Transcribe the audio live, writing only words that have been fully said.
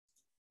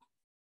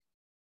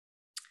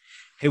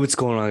Hey, what's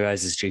going on,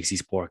 guys? It's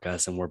JC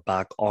Sportcast, and we're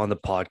back on the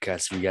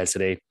podcast for you guys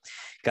today.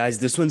 Guys,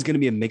 this one's gonna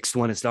be a mixed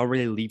one. It's not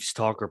really Leafs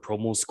talk or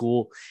promo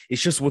school.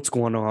 It's just what's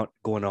going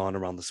on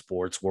around the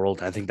sports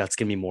world. I think that's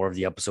gonna be more of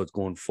the episodes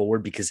going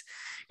forward because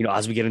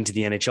as we get into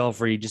the NHL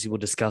free agency, we'll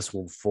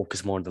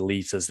focus more on the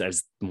Leafs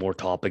as more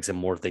topics and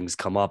more things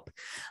come up.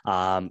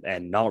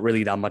 And not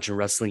really that much in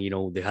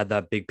wrestling. They had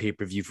that big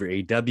pay-per-view for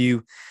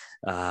AEW.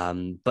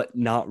 But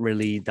not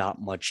really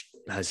that much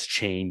has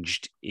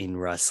changed in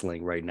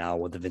wrestling right now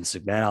with the Vince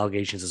McMahon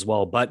allegations as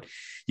well. But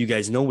you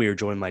guys know we are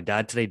joined by my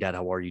dad today. Dad,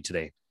 how are you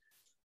today?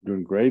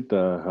 Doing great.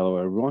 Hello,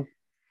 everyone.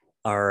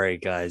 All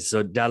right, guys.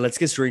 So, Dad, let's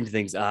get straight into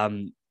things.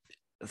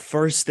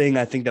 First thing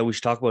I think that we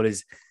should talk about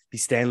is the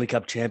Stanley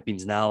Cup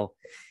champions. Now,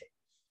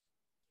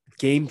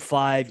 Game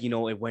 5,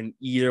 it went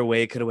either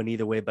way. It could have went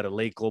either way, but a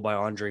late goal by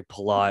Andre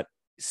Palat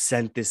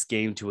sent this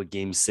game to a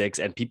Game 6,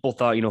 and people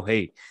thought,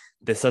 hey,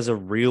 this has a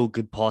real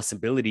good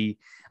possibility,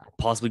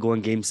 possibly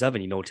going Game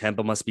 7.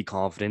 Tampa must be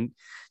confident.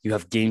 You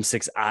have Game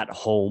 6 at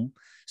home,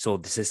 so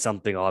this is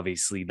something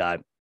obviously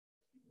that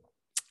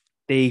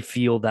they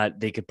feel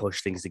that they could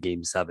push things to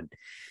Game 7.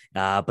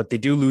 But they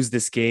do lose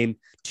this game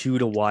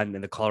 2-1,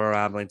 and the Colorado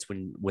Avalanche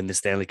win the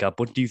Stanley Cup.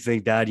 What do you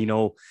think, Dad?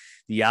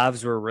 The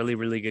Avs were a really,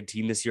 really good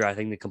team this year. I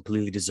think they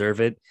completely deserve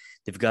it.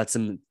 They've got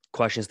some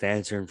questions to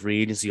answer in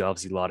free agency.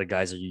 Obviously, a lot of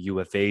guys are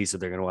UFA, so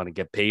they're going to want to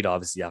get paid,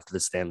 obviously, after the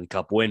Stanley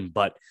Cup win.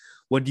 But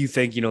what do you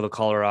think, the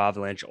Colorado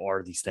Avalanche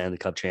are the Stanley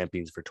Cup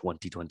champions for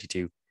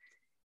 2022?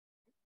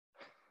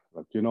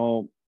 Look,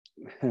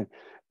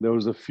 there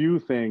was a few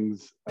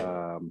things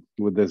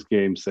with this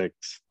Game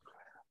 6.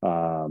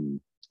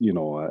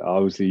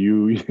 Obviously,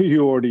 you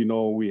you already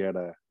know we had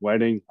a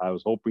wedding. I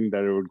was hoping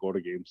that it would go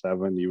to Game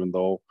 7, even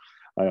though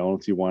I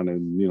honestly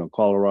wanted,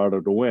 Colorado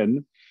to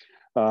win.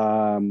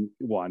 One.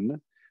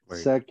 Right.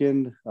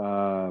 Second,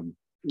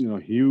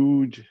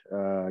 huge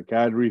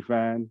Kadri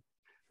fan.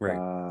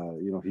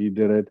 Right. He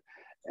did it.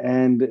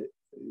 And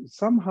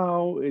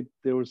somehow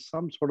there was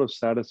some sort of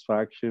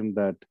satisfaction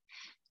that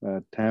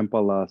Tampa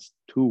lost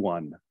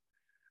 2-1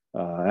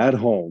 at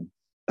home.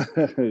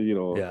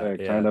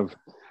 Kind of.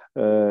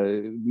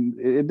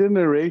 It didn't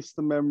erase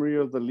the memory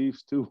of the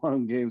Leafs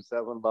 2-1 Game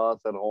 7 loss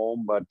at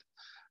home, but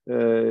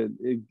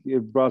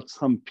it brought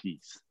some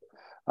peace.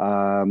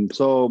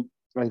 So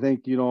I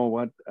think,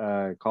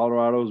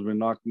 Colorado's been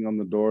knocking on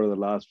the door the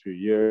last few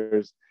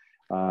years.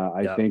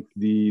 I think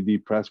the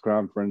press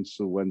conference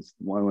when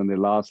they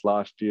lost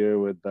last year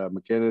with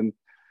McKinnon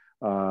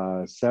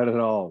said it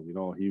all.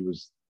 He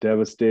was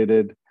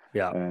devastated.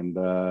 Yeah. And,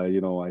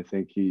 I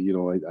think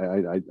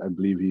I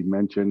believe he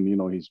mentioned,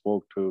 he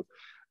spoke to,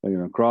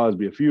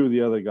 Crosby, a few of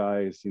the other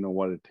guys,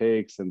 what it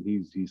takes. And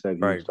he said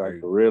he was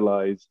starting to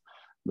realize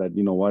that,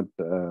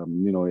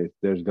 if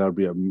there's got to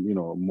be a,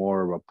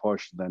 more of a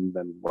push than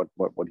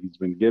what he's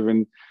been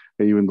given,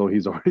 even though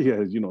he's already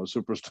a,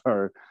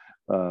 superstar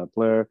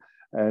player.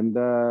 And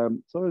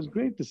so it's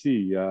great to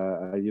see,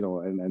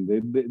 and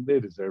they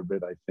deserve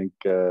it. I think,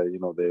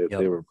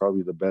 they were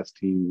probably the best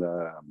team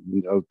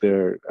out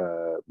there,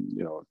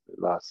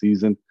 last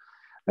season.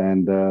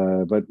 And,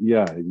 but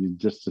yeah,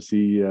 just to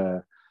see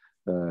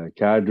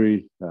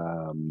Kadri,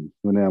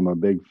 when I'm a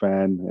big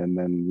fan. And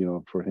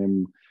then, for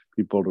him,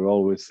 people will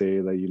always say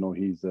that,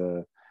 he's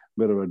a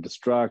bit of a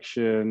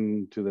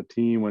distraction to the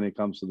team when it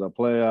comes to the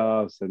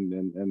playoffs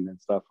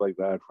and stuff like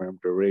that, for him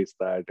to race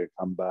that, to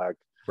come back.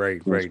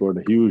 Right. Scored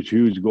a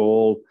huge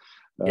goal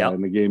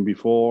in the game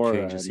before.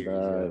 It's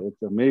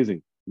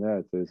amazing.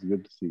 Yeah, it's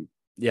good to see.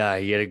 Yeah,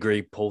 he had a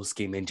great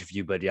post-game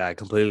interview, but yeah, I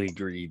completely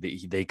agree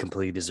that they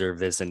completely deserve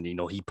this. And,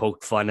 he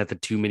poked fun at the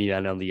 2 minute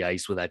men on the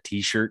ice with that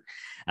t-shirt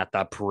at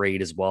that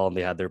parade as well. And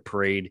they had their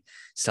parade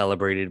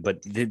celebrated,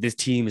 but this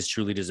team is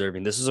truly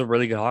deserving. This is a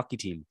really good hockey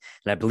team.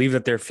 And I believe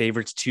that they're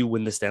favorites to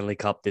win the Stanley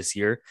Cup this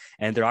year.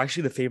 And they're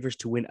actually the favorites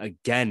to win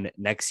again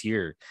next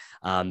year.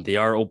 They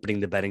are opening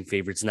the betting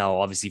favorites now.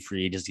 Obviously,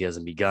 free agency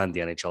hasn't begun,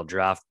 the NHL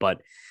draft,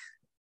 but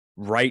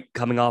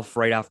coming off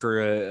right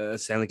after a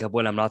Stanley Cup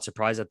win, I'm not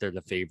surprised that they're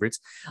the favorites.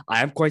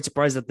 I am quite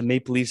surprised that the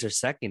Maple Leafs are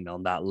second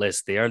on that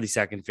list. They are the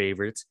second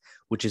favorites,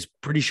 which is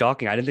pretty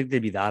shocking. I didn't think they'd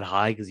be that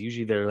high because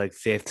usually they're like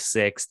fifth,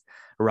 sixth,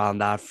 around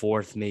that,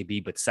 fourth maybe,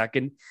 but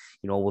second,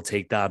 we'll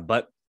take that.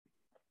 But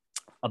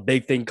a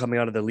big thing coming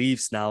out of the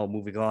Leafs now,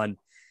 moving on,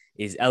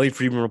 is Elliotte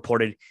Friedman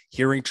reported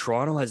hearing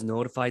Toronto has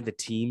notified the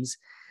teams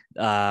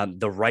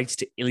the rights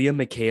to Ilya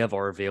Mikheyev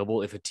are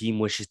available if a team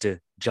wishes to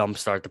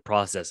jumpstart the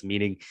process,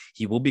 meaning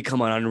he will become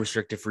an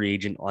unrestricted free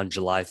agent on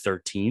July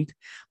 13th.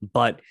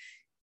 But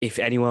if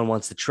anyone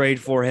wants to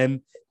trade for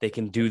him, they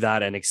can do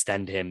that and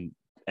extend him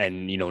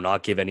and,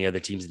 not give any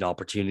other teams an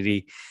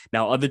opportunity.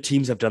 Now, other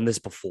teams have done this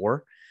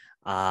before.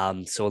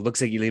 So it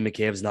looks like Ilya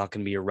Mikheyev is not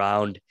going to be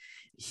around.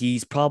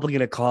 He's probably going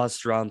to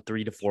cost around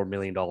 $3 to $4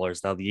 million.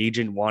 Now, the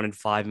agent wanted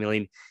 $5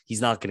 million.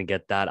 He's not going to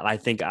get that. I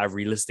think I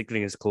realistically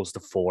think it's close to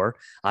 4.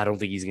 I don't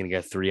think he's going to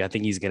get 3. I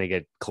think he's going to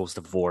get close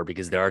to 4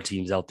 because there are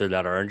teams out there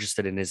that are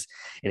interested in his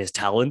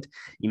talent.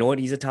 You know what?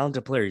 He's a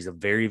talented player. He's a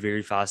very,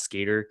 very fast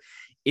skater.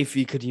 if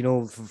he could,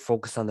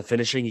 focus on the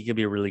finishing, he could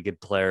be a really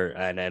good player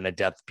and a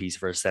depth piece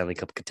for a Stanley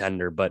Cup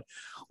contender. But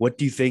what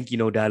do you think?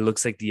 Dad,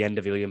 looks like the end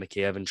of Ilya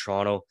Mikheyev in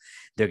Toronto.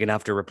 They're gonna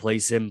have to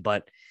replace him,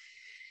 but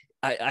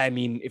I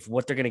mean, if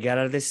what they're gonna get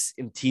out of this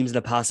in teams in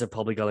the past have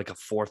probably got like a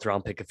fourth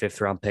round pick, a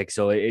fifth round pick,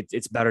 so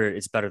it's better.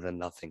 It's better than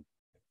nothing.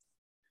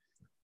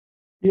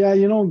 Yeah,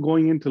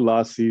 going into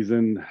last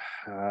season,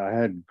 I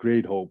had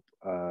great hope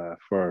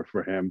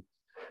for him.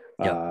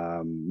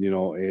 Yeah,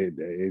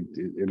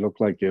 It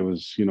looked like it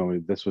was,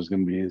 this was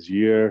going to be his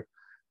year.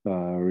 He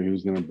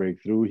was going to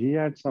break through. He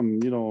had some,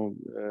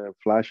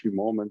 flashy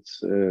moments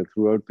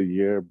throughout the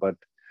year, but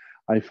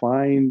I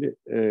find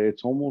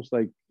it's almost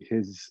like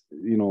his,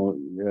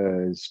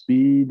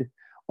 speed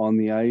on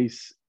the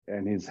ice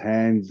and his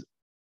hands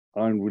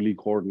aren't really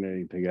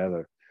coordinating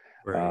together.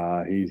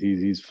 right.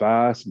 He's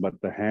fast, but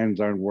the hands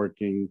aren't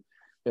working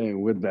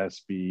with that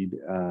speed.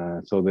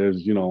 So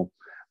there's a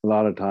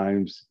lot of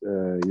times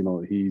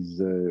he's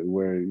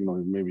where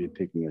maybe maybe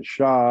taking a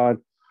shot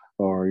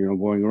or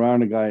going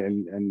around a guy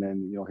and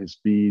then his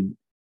speed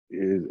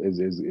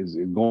is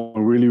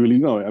going really really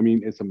low. I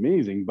mean it's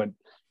amazing, but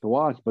to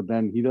watch. But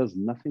then he does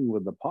nothing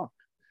with the puck.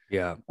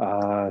 Yeah.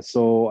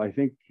 So I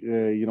think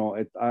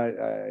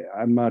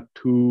I'm not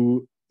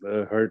too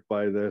hurt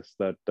by this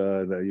that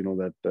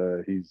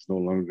he's no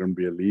longer going to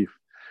be a Leaf.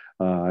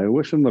 I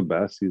wish him the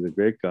best. He's a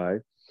great guy.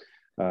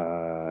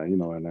 And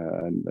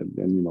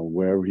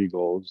wherever he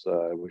goes,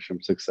 I wish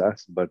him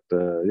success. But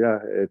yeah,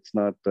 it's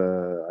not.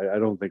 I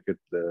don't think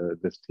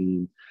this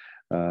team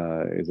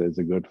is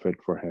a good fit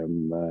for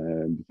him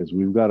because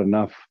we've got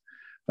enough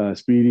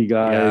speedy Yeah,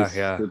 guys,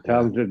 yeah, yeah.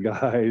 talented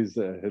guys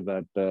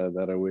that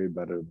are way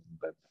better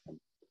than him.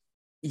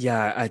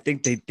 Yeah, I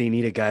think they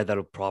need a guy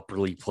that'll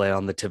properly play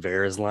on the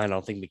Tavares line. I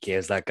don't think McKay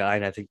is that guy,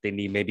 and I think they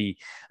need maybe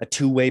a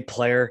two-way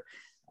player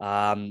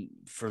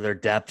for their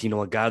depth.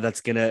 A guy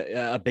that's gonna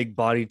a big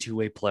body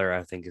two-way player.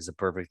 I think is a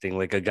perfect thing.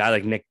 Like a guy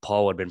like Nick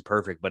Paul would have been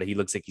perfect, but he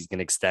looks like he's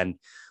gonna extend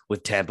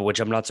with Tampa, which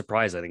I'm not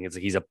surprised. I think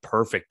he's a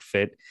perfect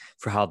fit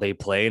for how they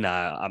play, and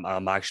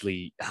I'm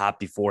actually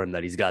happy for him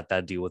that he's got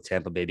that deal with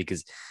Tampa Bay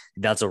because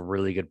that's a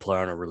really good player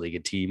on a really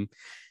good team.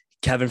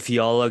 Kevin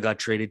Fiala got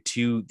traded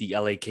to the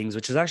LA Kings,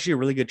 which is actually a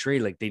really good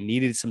trade. Like they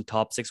needed some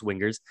top six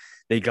wingers.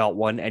 They got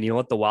one. And you know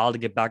what? The Wild to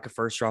get back a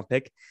first round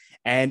pick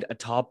and a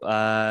top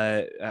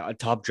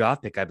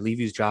draft pick. I believe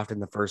he was drafted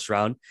in the first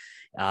round.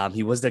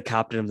 He was the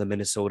captain of the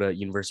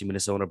University of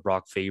Minnesota,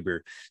 Brock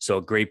Faber. So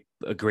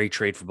a great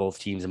trade for both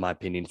teams, in my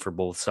opinion, for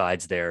both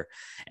sides there.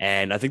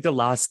 And I think the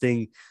last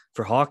thing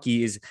for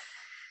hockey is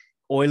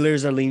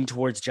Oilers are leaning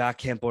towards Jack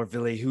Kemp or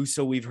Ville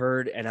Husso, we've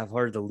heard, and I've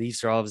heard the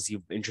Leafs are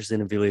obviously interested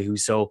in Ville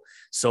Husso.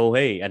 So,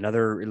 hey, it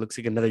looks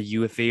like another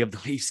UFA of the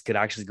Leafs could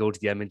actually go to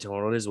the Edmonton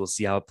Oilers. We'll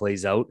see how it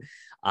plays out.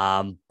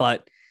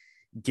 But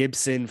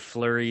Gibson,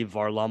 Fleury,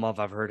 Varlamov,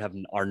 I've heard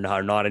are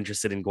not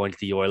interested in going to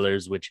the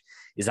Oilers, which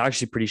is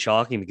actually pretty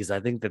shocking because I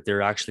think that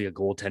they're actually a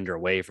goaltender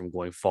away from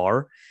going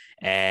far.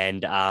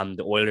 And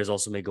the Oilers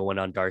also may go in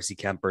on Darcy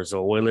Kemper.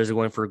 So Oilers are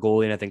going for a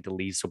goalie, and I think the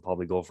Leafs will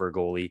probably go for a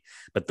goalie.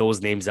 But those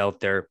names out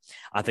there,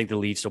 I think the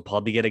Leafs will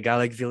probably get a guy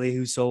like Ville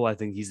Husso. I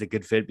think he's a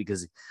good fit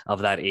because of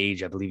that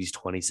age. I believe he's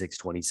 26,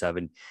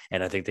 27,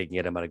 and I think they can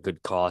get him at a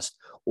good cost.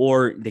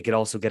 Or they could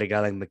also get a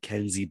guy like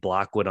Mackenzie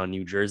Blackwood on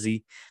New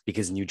Jersey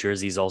because New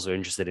Jersey is also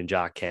interested in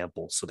Jack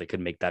Campbell. So they could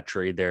make that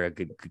trade there. A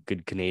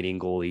good Canadian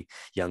goalie,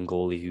 young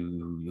goalie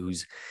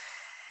who's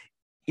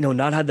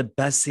not had the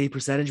best save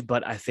percentage,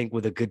 but I think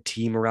with a good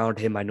team around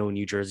him, I know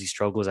New Jersey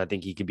struggles. I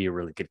think he could be a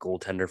really good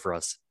goaltender for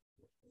us.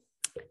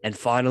 And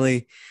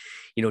finally,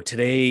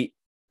 today,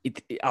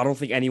 I don't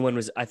think anyone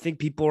was. I think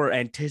people are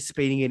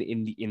anticipating it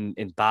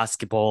in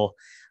basketball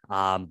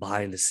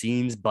behind the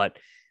scenes, but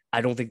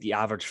I don't think the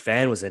average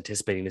fan was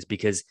anticipating this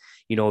because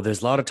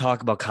there's a lot of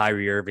talk about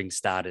Kyrie Irving's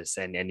status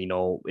and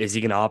is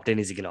he going to opt in?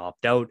 Is he going to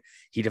opt out?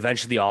 He'd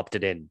eventually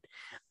opted in.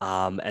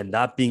 And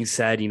that being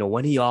said,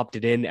 when he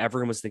opted in,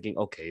 everyone was thinking,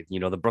 okay,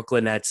 the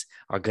Brooklyn Nets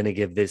are going to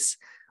give this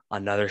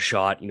another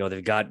shot.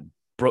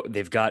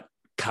 They've got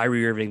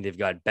Kyrie Irving, they've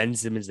got Ben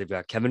Simmons, they've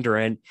got Kevin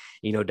Durant.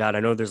 Dad, I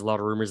know there's a lot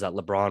of rumors that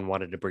LeBron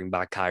wanted to bring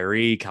back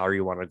Kyrie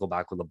wanted to go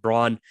back with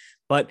LeBron,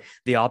 but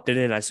they opted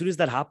in. As soon as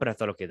that happened, I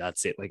thought, okay,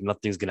 that's it. Like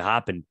nothing's going to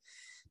happen.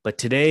 But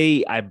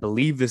today, I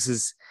believe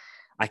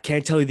I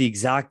can't tell you the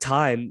exact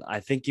time. I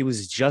think it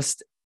was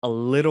just a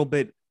little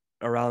bit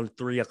around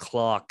 3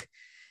 o'clock.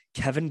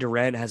 Kevin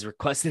Durant has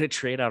requested a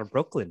trade out of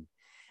Brooklyn.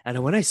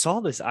 And when I saw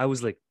this, I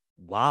was like,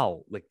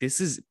 wow, like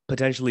this is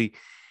potentially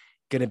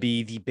going to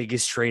be the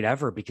biggest trade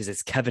ever because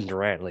it's Kevin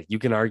Durant. Like you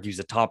can argue he's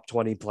a top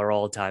 20 player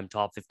all the time,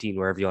 top 15,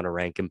 wherever you want to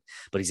rank him,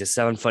 but he's a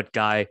 7-foot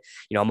guy.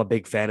 I'm a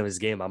big fan of his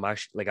game. I'm a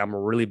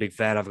really big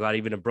fan. I've got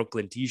even a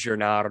Brooklyn t-shirt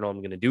now. I don't know what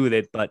I'm going to do with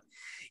it, but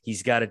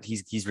he's got it.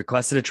 He's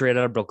requested a trade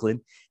out of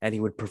Brooklyn and he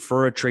would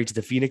prefer a trade to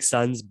the Phoenix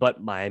Suns,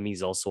 but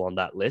Miami's also on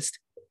that list.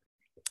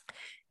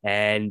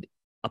 And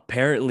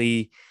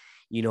apparently,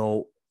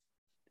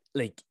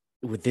 like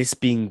with this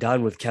being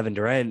done with Kevin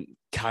Durant,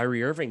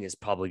 Kyrie Irving is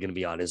probably going to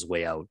be on his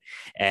way out.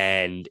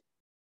 And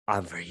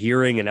I'm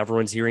hearing and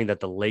everyone's hearing that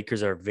the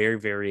Lakers are very,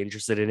 very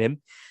interested in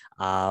him.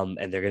 And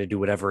they're going to do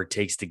whatever it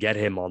takes to get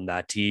him on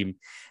that team.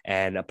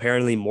 And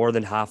apparently, more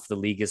than half the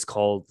league has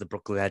called the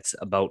Brooklyn Nets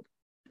about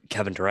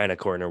Kevin Durant,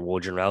 according to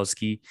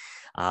Wojnarowski.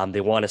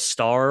 They want a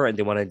star and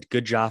they want a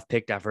good draft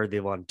pick. I've heard they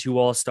want 2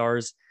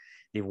 All-Stars.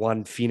 They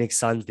won Phoenix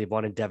Suns. They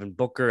wanted Devin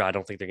Booker. I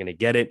don't think they're going to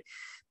get it.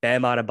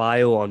 Bam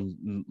Adebayo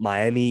on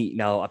Miami.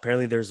 Now,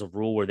 apparently, there's a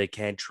rule where they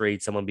can't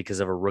trade someone because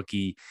of a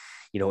rookie,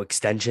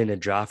 extension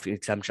and draft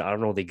exemption. I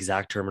don't know the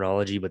exact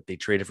terminology, but they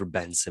traded for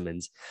Ben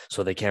Simmons.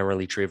 So they can't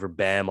really trade for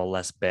Bam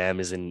unless Bam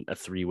is in a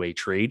 3-way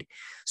trade.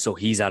 So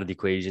he's out of the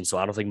equation. So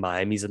I don't think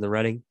Miami's in the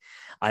running.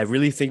 I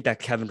really think that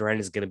Kevin Durant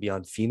is going to be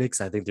on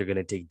Phoenix. I think they're going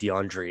to take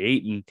DeAndre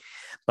Ayton,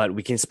 but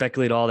we can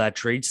speculate all that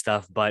trade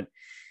stuff. But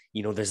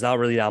there's not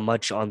really that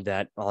much on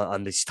that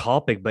on this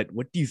topic. But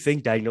what do you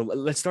think, that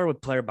let's start with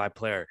player by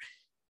player.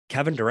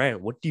 Kevin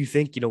Durant, what do you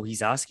think?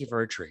 He's asking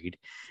for a trade.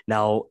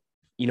 Now,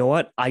 you know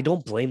what? I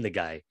don't blame the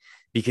guy,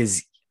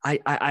 because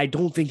I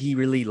don't think he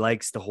really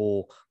likes the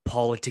whole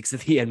politics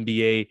of the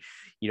NBA.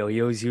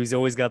 He's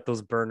always got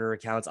those burner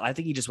accounts. I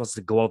think he just wants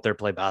to go out there,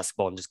 play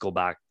basketball, and just go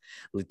back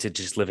to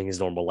just living his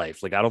normal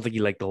life. Like, I don't think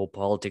he liked the whole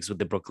politics with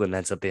the Brooklyn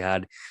Nets that they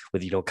had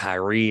with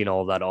Kyrie and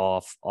all that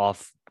off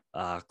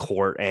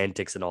court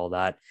antics and all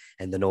that,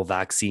 and the no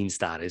vaccine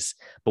status.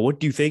 But what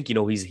do you think?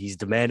 He's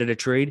demanded a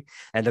trade,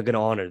 and they're going to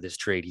honor this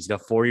trade. He's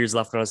got 4 years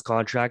left on his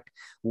contract.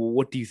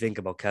 What do you think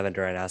about Kevin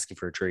Durant asking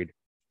for a trade?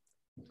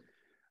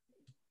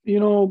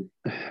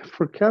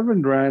 For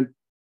Kevin Durant,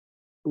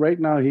 right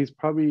now he's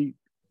probably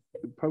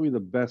the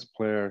best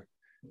player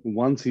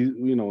once he's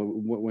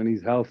when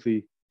he's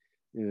healthy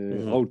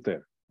out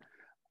there.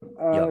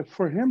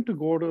 For him to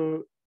go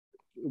to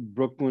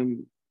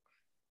Brooklyn,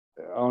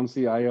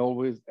 honestly, I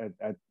always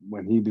at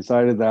when he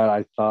decided that,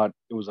 I thought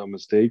it was a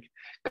mistake,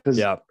 because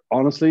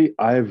honestly,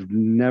 I've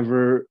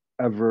never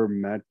ever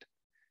met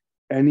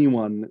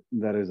anyone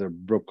that is a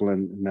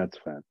Brooklyn Nets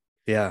fan.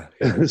 Yeah.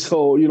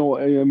 So,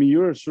 I mean,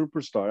 you're a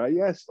superstar.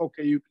 Yes,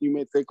 okay, you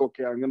may think,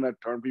 okay, I'm gonna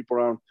turn people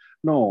around.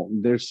 No,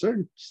 there's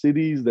certain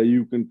cities that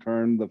you can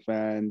turn the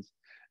fans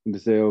and to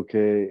say,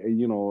 okay,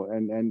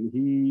 and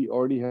he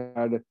already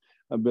had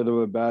a bit of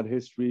a bad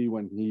history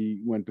when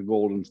he went to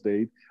Golden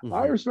State. Mm-hmm.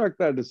 I respect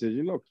that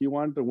decision. Look, he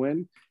wanted to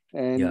win,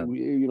 and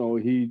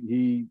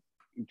he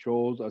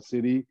chose a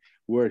city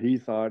where he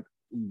thought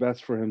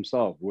best for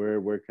himself.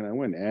 Where can I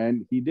win?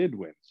 And he did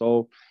win.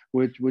 So,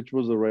 which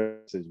was the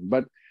right decision.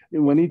 But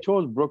when he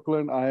chose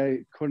Brooklyn, I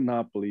could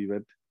not believe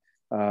it.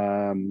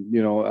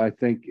 I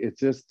think it's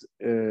just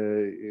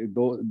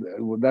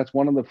that's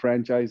one of the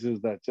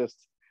franchises that just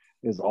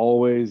is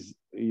always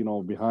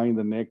behind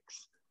the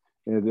Knicks.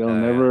 They'll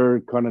never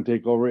kind of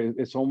take over.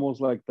 It's almost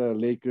like the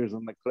Lakers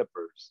and the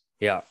Clippers.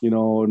 Yeah.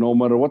 No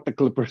matter what the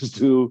Clippers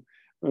do,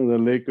 the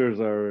Lakers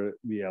are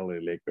the LA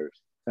Lakers.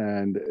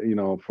 And,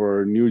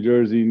 for New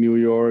Jersey, New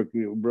York,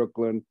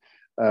 Brooklyn,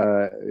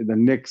 the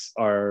Knicks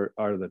are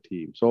the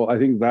team. So I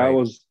think that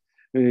was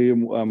a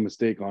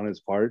mistake on his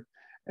part.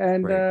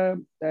 And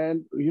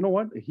and you know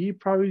what? He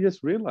probably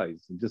just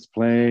realized, just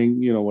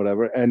playing,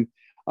 whatever. And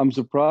I'm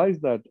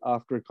surprised that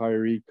after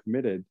Kyrie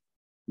committed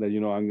that,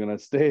 I'm going to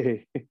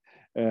stay,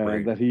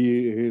 that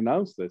he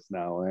announced this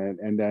now.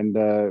 And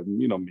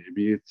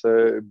maybe it's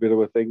a bit of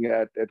a thing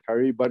at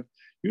Kyrie, but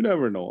you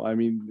never know. I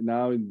mean,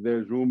 now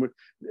there's rumor.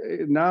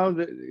 Now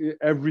that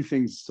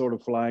everything's sort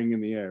of flying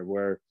in the air,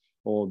 where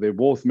they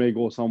both may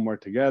go somewhere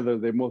together.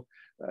 They both,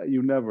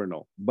 you never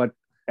know. But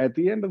at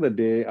the end of the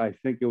day, I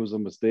think it was a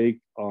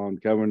mistake on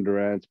Kevin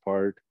Durant's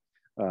part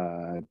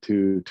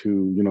to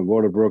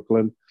go to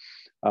Brooklyn.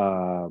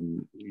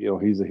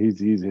 He's a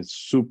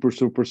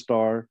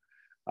superstar.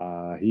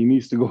 He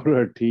needs to go to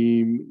a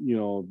team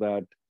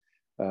that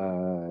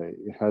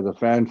has a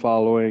fan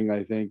following.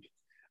 I think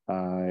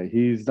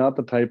he's not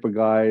the type of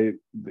guy,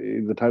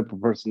 the type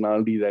of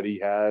personality that he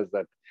has,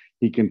 that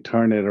he can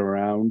turn it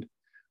around,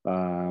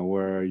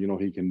 where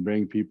he can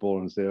bring people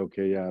and say,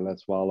 okay, yeah,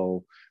 let's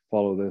follow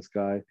this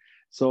guy.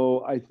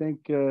 So I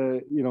think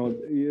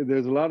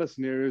there's a lot of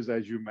scenarios,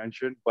 as you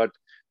mentioned, but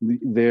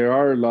there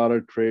are a lot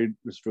of trade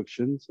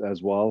restrictions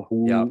as well.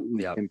 Who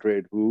can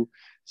trade who?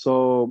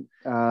 So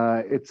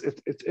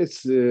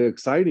it's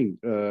exciting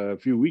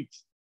few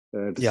weeks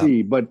to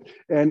see. But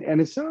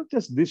and it's not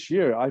just this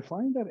year. I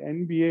find that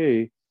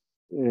NBA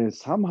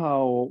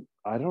somehow,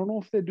 I don't know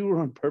if they do it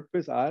on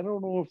purpose. I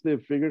don't know if they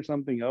figured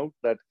something out,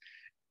 that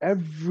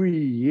every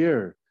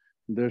year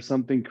there's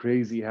something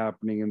crazy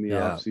happening in the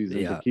off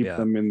season to keep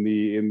them in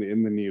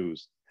the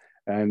news,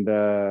 and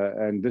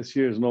this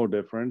year is no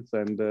difference.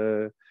 And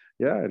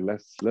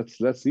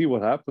let's see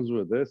what happens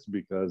with this,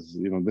 because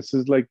this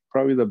is like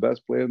probably the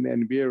best player in the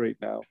NBA right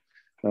now,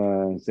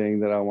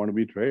 saying that I want to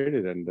be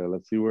traded, and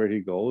let's see where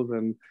he goes.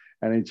 And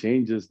it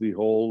changes the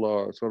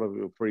whole sort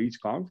of, for each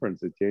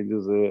conference, it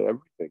changes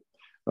everything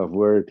of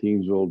where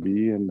teams will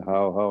be and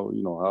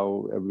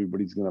how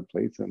everybody's going to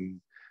place in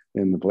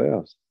the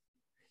playoffs.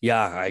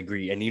 Yeah, I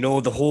agree. And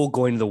the whole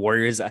going to the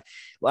Warriors,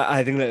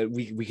 I think that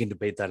we can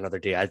debate that another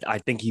day. I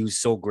think he was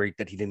so great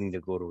that he didn't need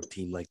to go to a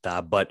team like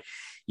that. But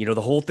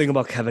the whole thing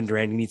about Kevin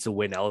Durant, he needs to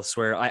win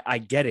elsewhere. I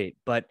get it,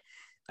 but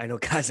I know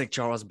guys like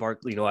Charles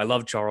Barkley, I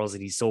love Charles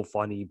and he's so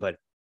funny, but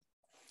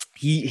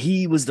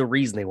he was the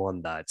reason they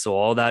won that. So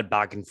all that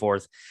back and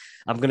forth,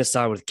 I'm gonna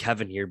start with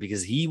Kevin here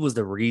because he was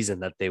the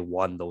reason that they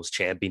won those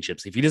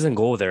championships. If he doesn't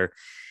go there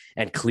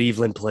and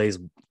Cleveland plays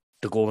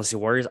the Golden State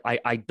Warriors,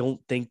 I don't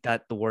think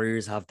that the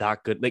Warriors have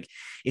that good. Like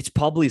it's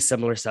probably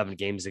similar 7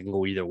 games that can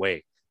go either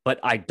way, but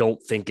I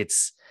don't think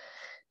it's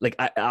like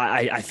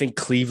I think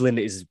Cleveland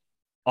is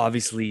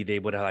obviously they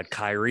would have had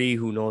Kyrie.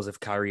 Who knows if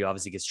Kyrie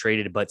obviously gets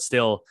traded, but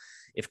still,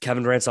 if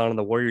Kevin Durant's on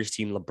the Warriors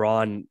team,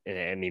 LeBron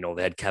and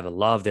they had Kevin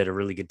Love, they had a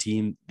really good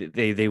team.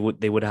 They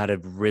would have had a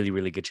really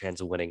really good chance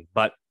of winning.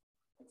 But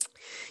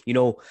you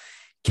know,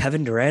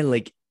 Kevin Durant,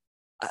 like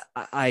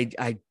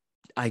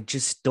I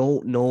just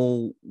don't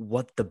know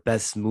what the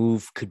best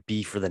move could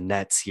be for the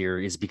Nets here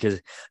is because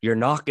you're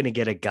not going to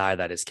get a guy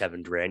that is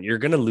Kevin Durant. You're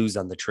going to lose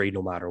on the trade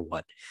no matter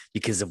what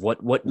because of what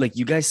like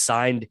you guys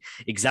signed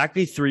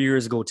exactly 3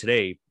 years ago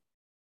today.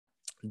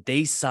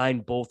 They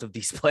signed both of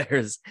these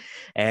players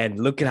and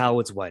look at how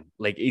it's went.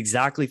 Like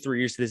exactly 3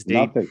 years to this date.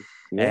 Nothing.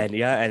 Yeah. And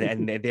yeah,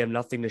 and they have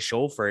nothing to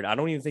show for it. I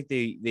don't even think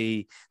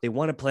they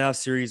won a playoff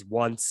series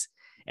once.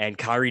 And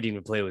Kyrie didn't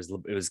even play.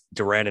 It was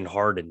Durant and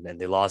Harden,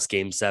 and they lost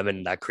Game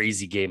 7, that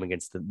crazy game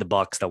against the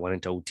Bucks that went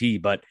into OT.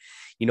 But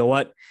you know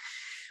what?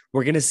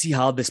 We're gonna see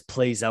how this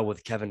plays out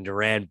with Kevin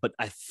Durant. But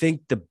I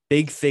think the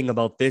big thing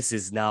about this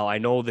is now I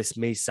know this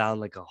may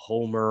sound like a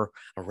homer,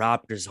 a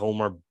Raptors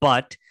homer,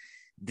 but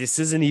this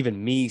isn't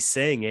even me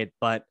saying it,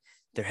 but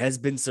there has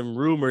been some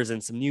rumors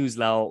and some news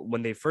now.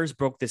 When they first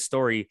broke this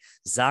story,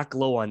 Zach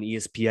Lowe on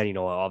ESPN,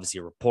 obviously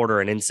a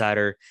reporter, an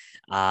insider,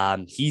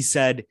 he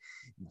said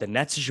the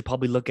Nets should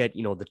probably look at,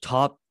 the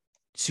top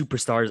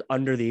superstars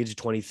under the age of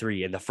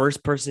 23. And the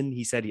first person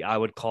he said I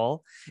would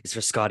call is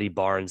for Scotty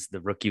Barnes, the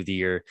rookie of the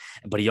year.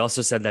 But he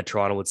also said that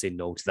Toronto would say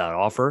no to that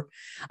offer.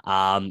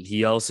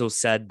 He also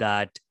said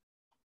that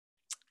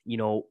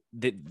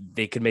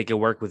they could make it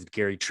work with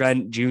Gary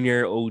Trent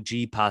Jr.,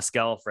 OG,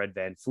 Pascal, Fred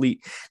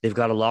VanVleet. They've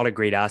got a lot of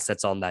great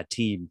assets on that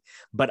team,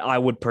 but I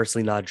would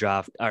personally not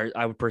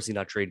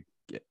trade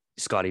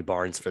Scotty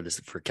Barnes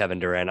for Kevin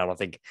Durant. I don't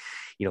think,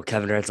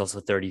 Kevin Durant's also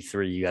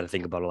 33. You got to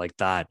think about it like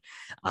that.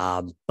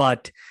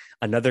 But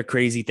another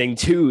crazy thing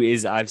too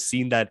is I've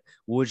seen that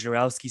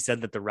Wojnarowski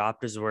said that the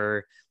Raptors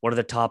were one of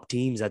the top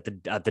teams at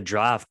the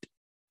draft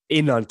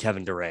in on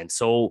Kevin Durant.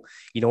 So,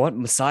 you know what?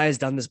 Messiah's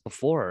done this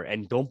before,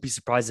 and don't be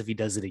surprised if he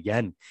does it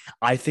again.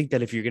 I think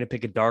that if you're going to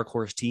pick a dark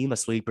horse team, a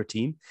sleeper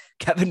team,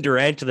 Kevin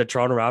Durant to the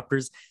Toronto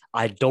Raptors,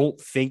 I don't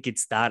think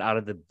it's that out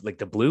of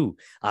the blue.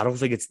 I don't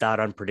think it's that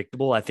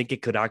unpredictable. I think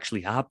it could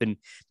actually happen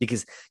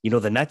because,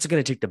 the Nets are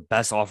going to take the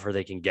best offer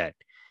they can get.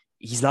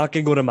 He's not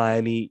going to go to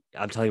Miami.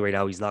 I'm telling you right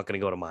now, he's not going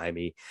to go to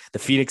Miami. The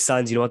Phoenix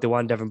Suns, you know what? They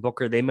want Devin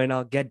Booker. They might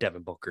not get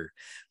Devin Booker,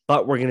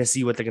 but we're going to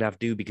see what they're going to have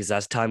to do because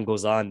as time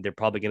goes on, they're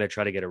probably going to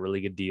try to get a really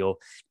good deal.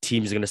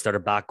 Teams are going to start to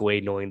back away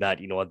knowing that,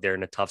 they're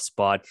in a tough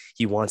spot.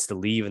 He wants to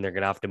leave and they're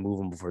going to have to move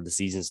him before the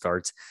season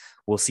starts.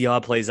 We'll see how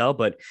it plays out.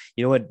 But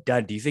you know what,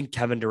 Dad, do you think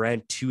Kevin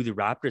Durant to the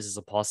Raptors is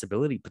a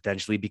possibility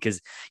potentially?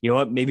 Because you know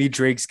what, maybe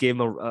Drake's gave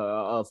him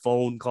a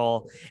phone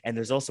call, and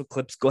there's also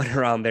clips going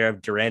around there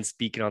of Durant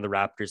speaking on the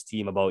Raptors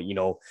team about,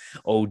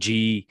 OG,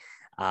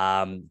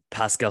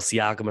 Pascal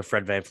Siakam and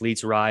Fred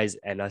VanVleet's rise,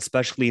 and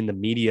especially in the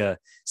media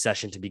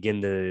session to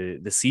begin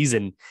the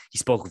season, he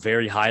spoke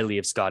very highly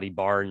of Scotty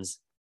Barnes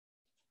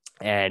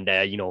and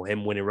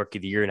him winning Rookie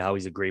of the Year and how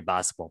he's a great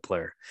basketball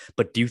player.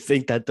 But do you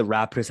think that the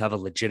Raptors have a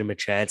legitimate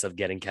chance of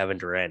getting Kevin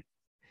Durant?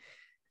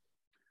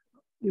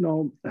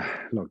 Look,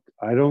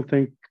 I don't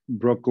think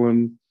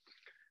Brooklyn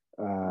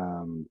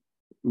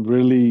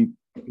really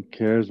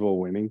cares about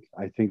winning.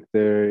 I think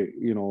they're,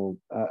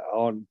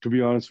 to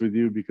be honest with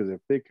you, because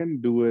if they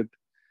can do it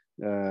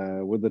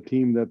with the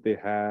team that they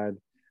had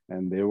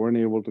and they weren't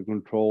able to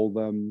control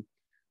them,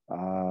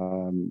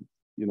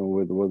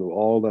 with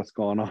all that's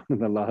gone on in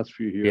the last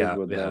few years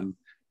with them,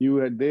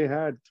 they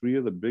had three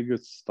of the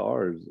biggest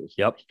stars,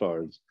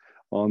 stars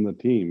on the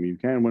team. You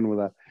can't win with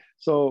that.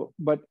 So,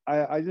 but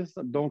I just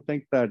don't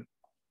think that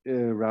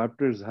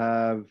Raptors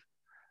have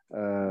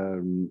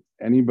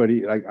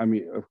anybody like. I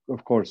mean,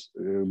 of course,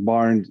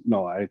 Barnes.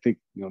 No, I think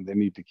they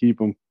need to keep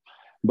him,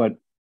 but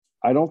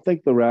I don't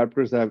think the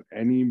Raptors have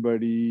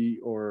anybody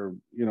or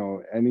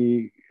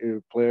any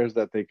players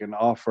that they can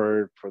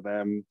offer for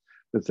them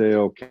to say,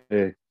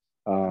 okay,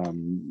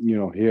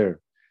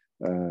 here,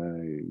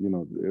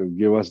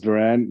 give us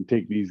Durant,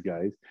 take these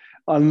guys.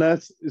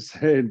 Unless,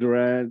 say,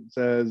 Durant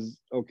says,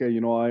 okay,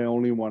 I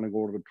only want to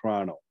go to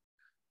Toronto.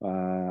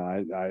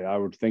 I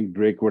would think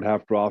Drake would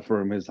have to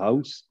offer him his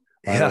house.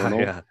 I don't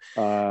know.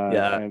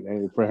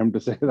 And for him to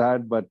say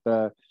that, but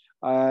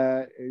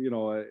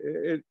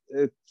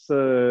it's.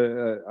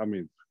 I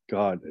mean,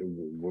 God,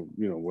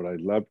 would I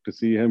love to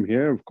see him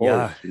here? Of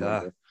course.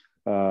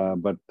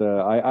 That's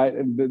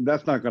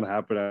not going to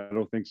happen. I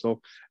don't think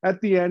so.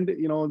 At the end, the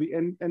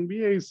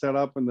NBA is set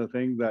up in the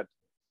thing that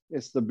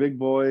it's the big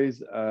boys,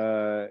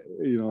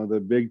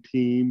 the big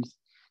teams.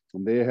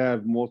 They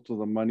have most of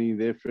the money.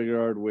 They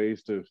figure out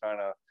ways to kind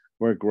of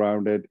work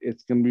around it.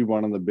 It's going to be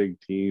one of the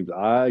big teams.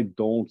 I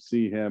don't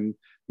see him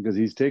because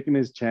he's taking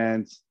his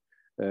chance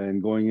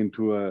and going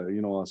into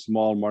a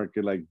small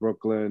market like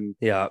Brooklyn,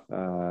 Yeah.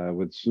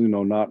 with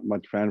not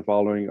much fan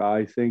following.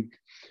 I think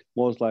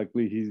most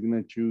likely he's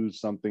going to choose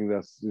something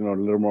that's a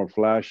little more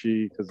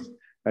flashy because,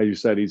 as you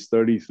said, he's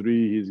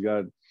 33. He's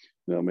got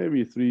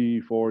maybe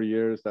 3-4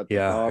 years at the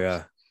Yeah. tops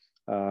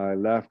Yeah.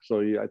 left.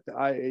 So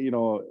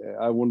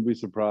I wouldn't be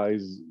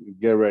surprised.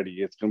 Get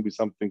ready, it's going to be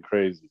something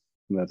crazy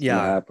that's going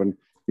to Yeah. happen.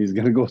 He's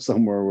going to go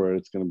somewhere where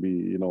it's going to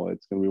be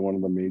it's going to be one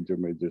of the major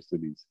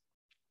cities.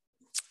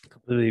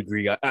 Completely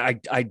agree.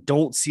 I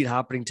don't see it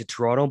happening to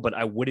Toronto, but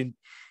I wouldn't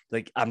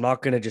I'm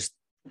not gonna just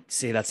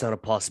say that's not a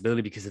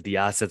possibility because of the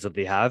assets that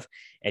they have.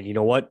 And you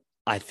know what?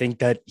 I think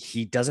that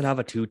he doesn't have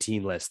a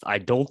two-team list. I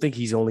don't think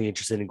he's only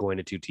interested in going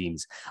to two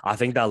teams. I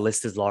think that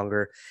list is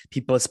longer.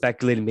 People are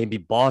speculating maybe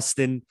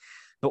Boston,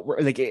 but we're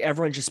like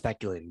everyone's just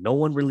speculating. No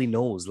one really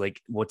knows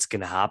what's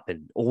gonna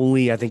happen.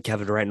 Only I think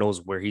Kevin Durant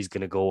knows where he's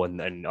gonna go,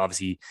 and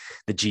obviously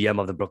the GM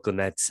of the Brooklyn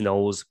Nets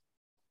knows.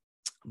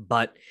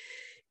 But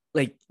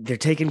they're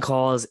taking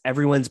calls.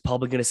 Everyone's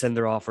probably going to send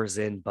their offers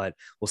in, but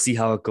we'll see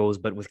how it goes.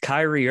 But with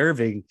Kyrie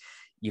Irving,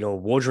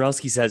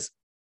 Wojnarowski says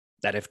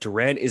that if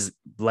Durant is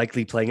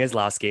likely playing his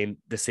last game,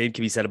 the same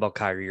can be said about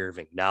Kyrie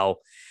Irving. Now,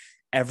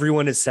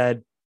 everyone has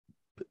said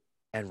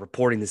and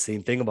reporting the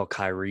same thing about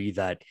Kyrie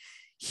that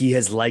he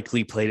has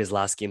likely played his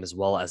last game as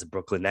well as a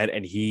Brooklyn Net,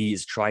 and he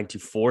is trying to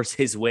force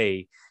his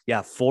way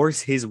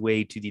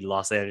to the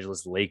Los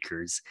Angeles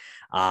Lakers.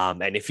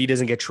 And if he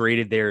doesn't get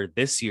traded there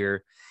this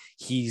year,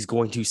 he's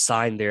going to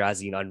sign there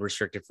as an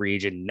unrestricted free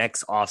agent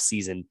next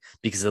offseason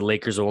because the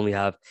Lakers only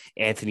have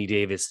Anthony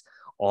Davis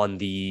on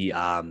the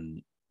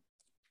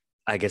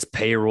I guess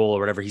payroll or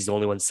whatever. He's the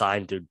only one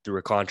signed through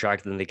a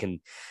contract, and then they can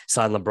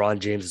sign LeBron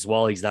James as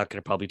well. He's not going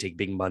to probably take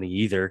big money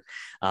either,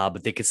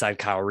 but they could sign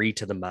Kyrie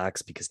to the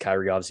max because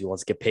Kyrie obviously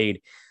wants to get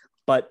paid.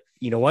 But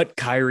you know what?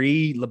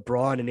 Kyrie,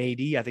 LeBron, and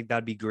AD, I think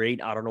that'd be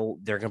great. I don't know.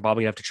 They're going to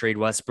probably have to trade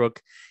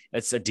Westbrook.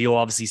 It's a deal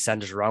obviously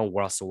centers around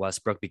Russell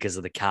Westbrook because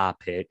of the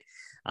cap hit.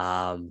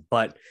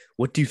 But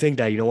what do you think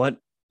that, you know what?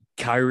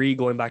 Kyrie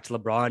going back to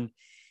LeBron,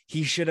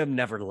 he should have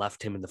never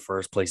left him in the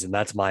first place. And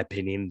that's my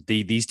opinion.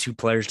 These two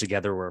players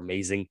together were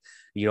amazing.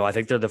 I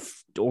think they're the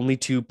only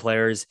two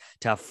players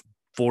to have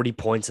 40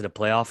 points in a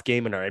playoff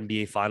game in our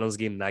NBA Finals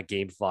game in that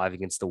game 5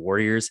 against the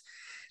Warriors.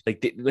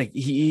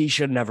 He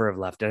should never have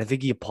left. And I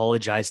think he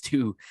apologized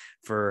too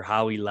for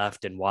how he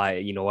left and why.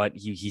 You know what?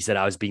 He said,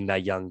 I was being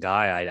that young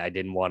guy. I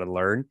didn't want to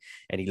learn.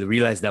 And he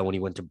realized that when he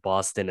went to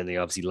Boston, and they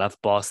obviously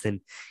left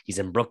Boston. He's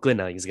in Brooklyn.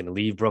 Now he's going to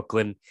leave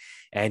Brooklyn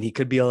and he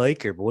could be a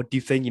Laker. But what do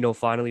you think?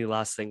 Finally, the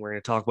last thing we're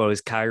going to talk about is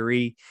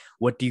Kyrie.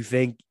 What do you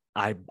think?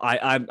 I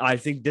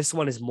think this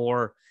one is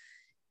more,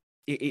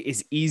 it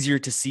is easier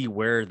to see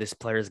where this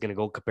player is going to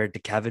go compared to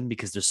Kevin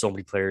because there's so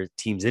many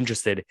teams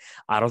interested.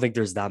 I don't think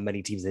there's that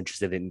many teams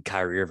interested in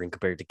Kyrie Irving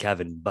compared to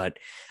Kevin, but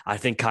I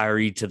think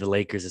Kyrie to the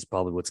Lakers is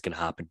probably what's going to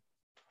happen.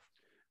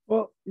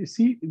 Well, you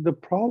see, the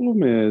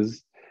problem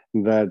is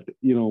that,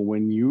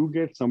 when you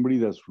get somebody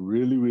that's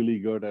really, really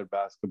good at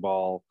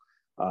basketball,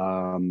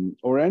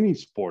 or any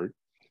sport,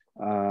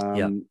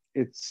 Yeah.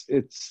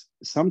 it's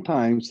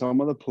sometimes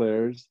some of the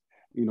players,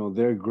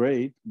 they're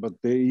great, but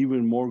they're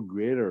even more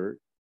greater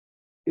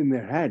in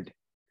their head.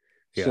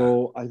 Yeah.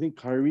 So I think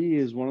Kyrie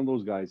is one of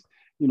those guys.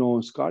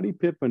 Scottie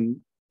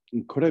Pippen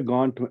could have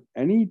gone to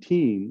any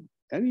team,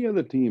 any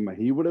other team.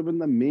 He would have been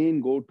the main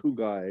go-to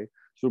guy,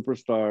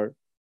 superstar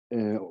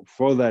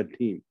for that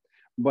team.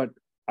 But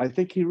I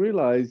think he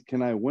realized,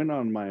 can I win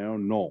on my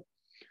own? No.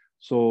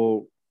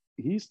 So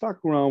he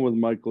stuck around with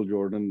Michael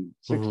Jordan,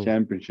 6 Mhm.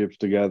 championships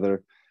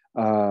together.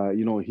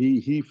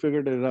 He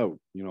figured it out.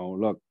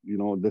 Look,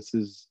 this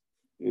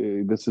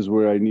is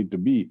where I need to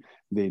be.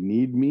 They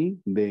need me.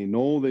 They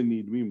know they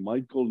need me.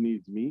 Michael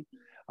needs me.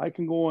 I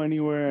can go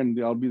anywhere and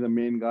I'll be the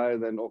main guy.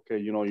 Then, okay,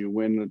 you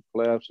win the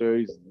playoff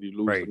series, you lose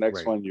the Right.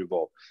 next one, you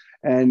go.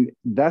 And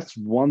that's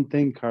one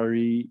thing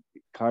Kyrie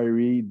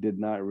did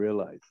not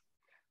realize,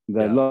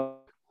 that Yeah.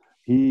 look,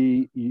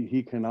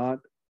 he cannot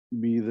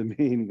be the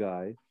main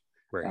guy.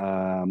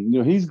 Right.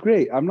 He's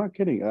great. I'm not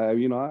kidding. I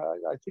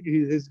think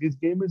his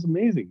game is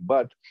amazing,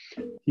 but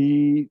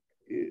he,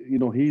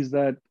 he's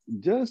that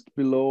just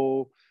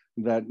below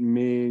that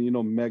main,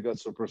 mega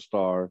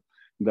superstar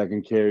that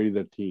can carry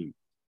the team.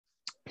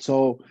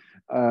 So,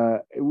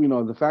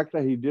 the fact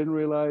that he didn't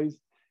realize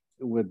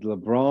with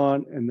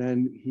LeBron, and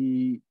then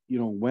he,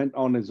 went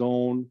on his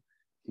own,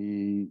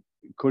 he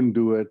couldn't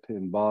do it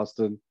in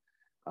Boston,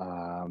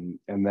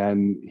 and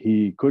then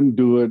he couldn't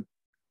do it,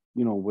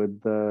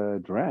 with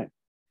Durant.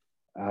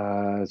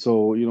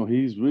 So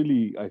he's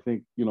really, I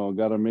think,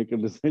 got to make a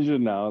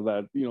decision now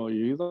that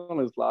he's on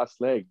his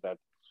last leg. That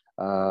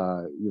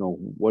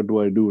what do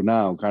I do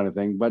now, kind of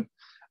thing. But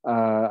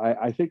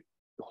I think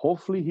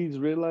hopefully he's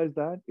realized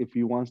that if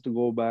he wants to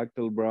go back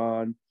to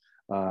LeBron,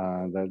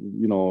 that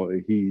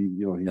he's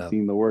Yeah.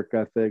 seen the work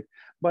ethic.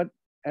 But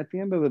at the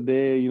end of the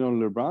day,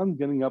 LeBron's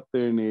getting up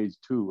there in age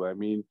too. I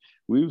mean,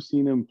 we've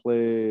seen him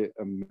play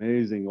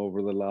amazing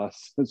over the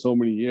last so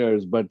many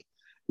years, but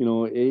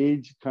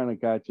age kind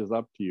of catches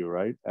up to you,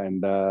 right?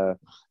 And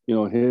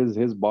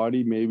his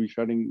body may be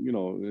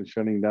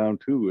shutting down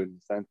too, in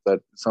the sense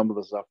that some of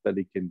the stuff that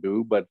he can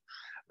do. But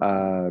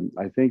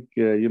I think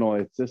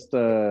it's just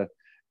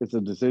it's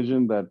a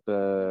decision that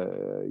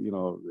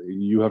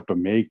you have to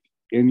make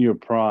in your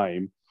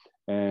prime.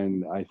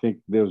 And I think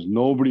there's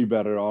nobody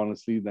better,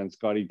 honestly, than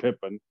Scottie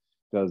Pippen,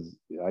 because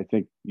I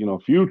think a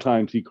few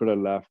times he could have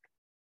left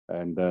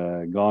and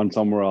gone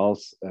somewhere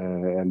else,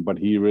 but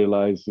he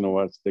realized,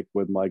 what, stick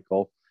with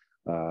Michael.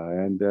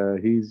 And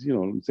he's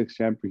 6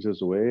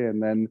 championships away,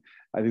 and then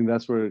I think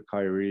that's where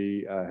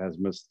Kyrie has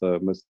missed the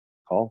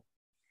call.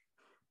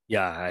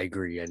 Yeah, I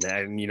agree.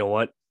 And you know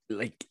what?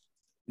 Like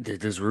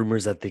there's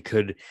rumors that they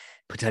could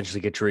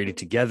potentially get traded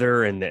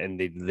together, and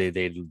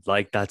they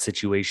like that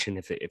situation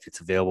if it's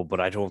available, but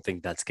I don't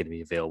think that's going to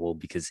be available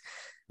because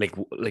like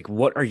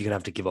what are you going to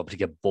have to give up to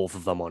get both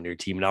of them on your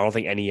team? And I don't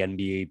think any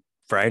NBA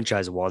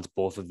franchise wants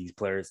both of these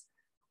players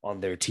on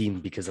their team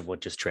because of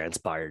what just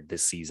transpired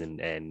this season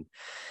and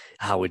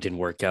how it didn't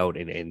work out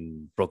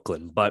in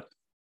Brooklyn. But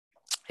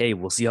hey,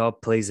 we'll see how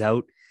it plays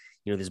out.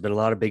 There's been a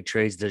lot of big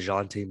trades,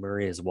 DeJounte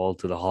Murray as well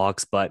to the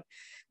Hawks, but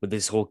with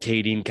this whole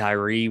KD and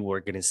Kyrie, we're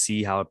going to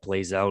see how it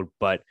plays out.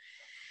 But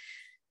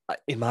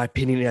in my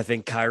opinion, I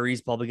think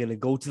Kyrie's probably going to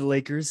go to the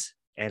Lakers.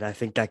 And I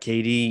think that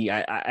KD,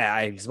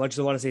 I as much as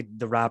I want to say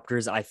the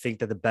Raptors, I think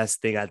that the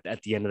best thing at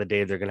the end of the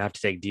day, they're going to have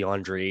to take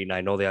DeAndre. And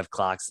I know they have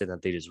Claxton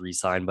that they just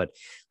re-signed, but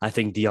I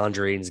think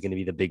DeAndre is going to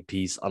be the big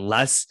piece,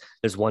 unless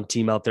there's one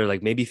team out there,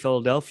 like maybe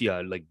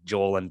Philadelphia, like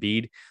Joel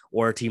Embiid,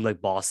 or a team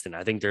like Boston.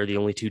 I think they're the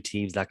only two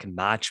teams that can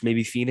match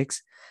maybe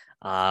Phoenix.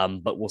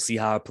 But we'll see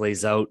how it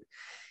plays out.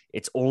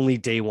 It's only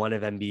day one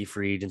of NBA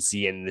free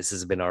agency, and this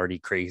has been already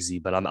crazy.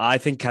 But I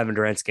think Kevin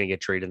Durant's going to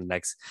get traded in the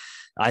next,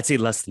 I'd say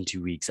less than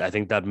 2 weeks. I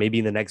think that maybe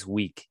in the next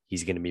week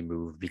he's going to be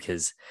moved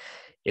because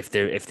if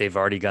they've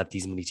already got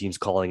these many teams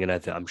calling,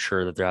 and I'm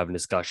sure that they're having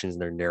discussions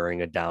and they're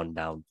narrowing it down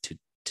to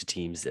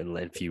teams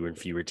and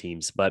fewer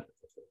teams. But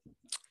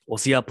we'll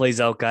see how it plays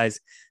out, guys.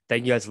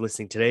 Thank you guys for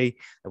listening today,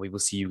 and we will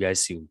see you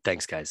guys soon.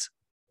 Thanks, guys.